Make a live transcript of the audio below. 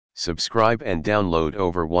Subscribe and download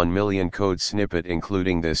over 1 million code snippet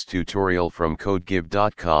including this tutorial from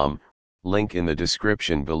codegive.com, link in the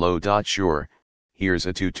description below. Sure, here's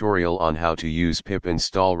a tutorial on how to use pip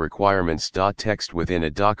install requirements.txt within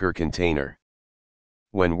a Docker container.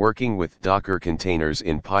 When working with Docker containers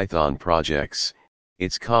in Python projects,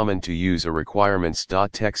 it's common to use a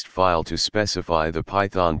requirements.txt file to specify the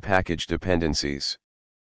Python package dependencies.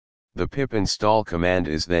 The pip install command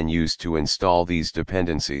is then used to install these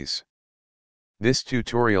dependencies. This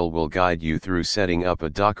tutorial will guide you through setting up a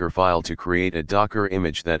Dockerfile to create a Docker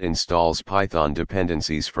image that installs Python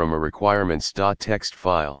dependencies from a requirements.txt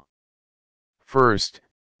file. First,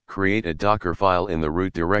 create a Dockerfile in the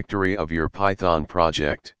root directory of your Python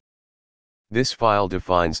project. This file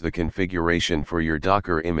defines the configuration for your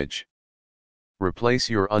Docker image. Replace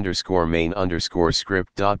your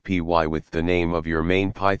 _main_script.py with the name of your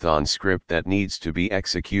main Python script that needs to be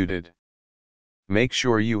executed. Make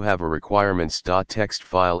sure you have a requirements.txt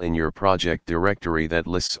file in your project directory that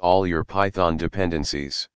lists all your Python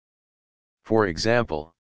dependencies. For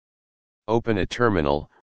example, open a terminal,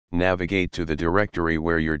 navigate to the directory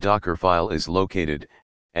where your Docker file is located,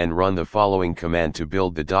 and run the following command to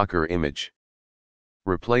build the Docker image.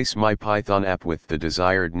 Replace my Python app with the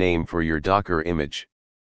desired name for your Docker image.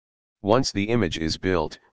 Once the image is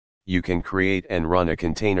built, you can create and run a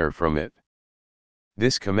container from it.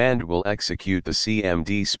 This command will execute the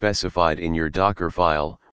CMD specified in your Docker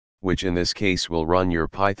file, which in this case will run your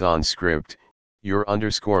Python script, your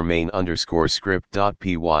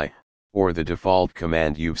 _main_script.py, or the default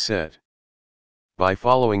command you've set. By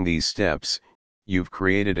following these steps, you've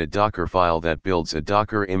created a Docker file that builds a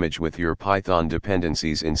Docker image with your Python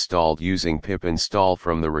dependencies installed using pip install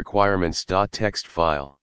from the requirements.txt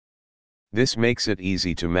file. This makes it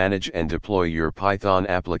easy to manage and deploy your Python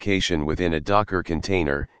application within a Docker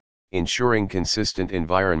container, ensuring consistent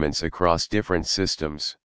environments across different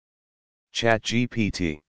systems.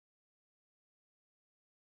 ChatGPT.